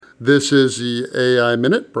This is the AI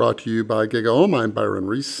Minute brought to you by GigaOM. I'm Byron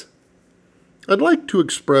Reese. I'd like to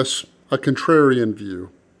express a contrarian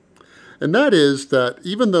view, and that is that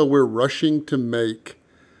even though we're rushing to make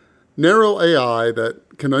narrow AI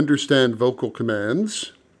that can understand vocal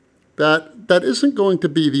commands, that isn't going to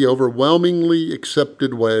be the overwhelmingly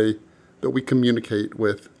accepted way that we communicate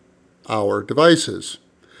with our devices.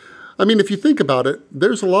 I mean, if you think about it,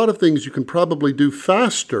 there's a lot of things you can probably do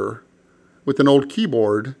faster with an old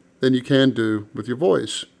keyboard than you can do with your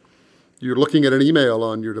voice. You're looking at an email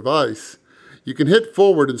on your device. You can hit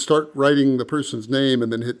forward and start writing the person's name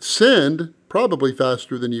and then hit send, probably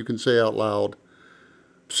faster than you can say out loud,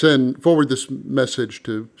 forward this message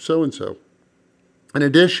to so-and-so. In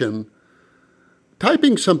addition,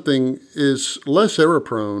 typing something is less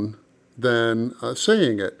error-prone than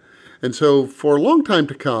saying it. And so for a long time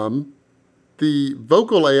to come, the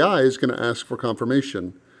vocal AI is going to ask for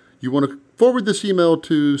confirmation. You want to forward this email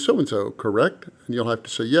to so-and-so, correct? And you'll have to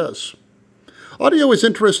say yes. Audio is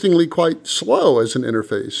interestingly quite slow as an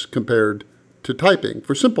interface compared to typing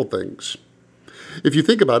for simple things. If you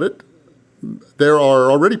think about it, there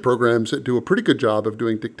are already programs that do a pretty good job of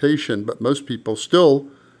doing dictation, but most people still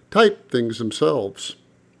type things themselves.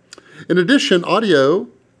 In addition, audio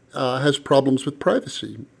has problems with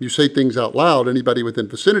privacy. You say things out loud, anybody within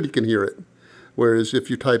vicinity can hear it, whereas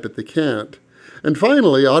if you type it, they can't. And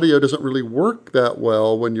finally, audio doesn't really work that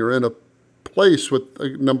well when you're in a place with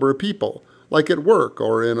a number of people, like at work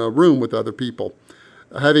or in a room with other people.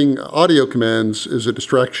 Having audio commands is a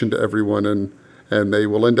distraction to everyone, and they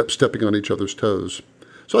will end up stepping on each other's toes.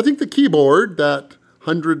 So I think the keyboard, that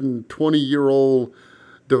 120-year-old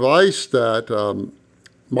device that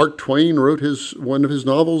Mark Twain wrote one of his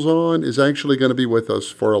novels on, is actually going to be with us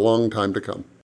for a long time to come.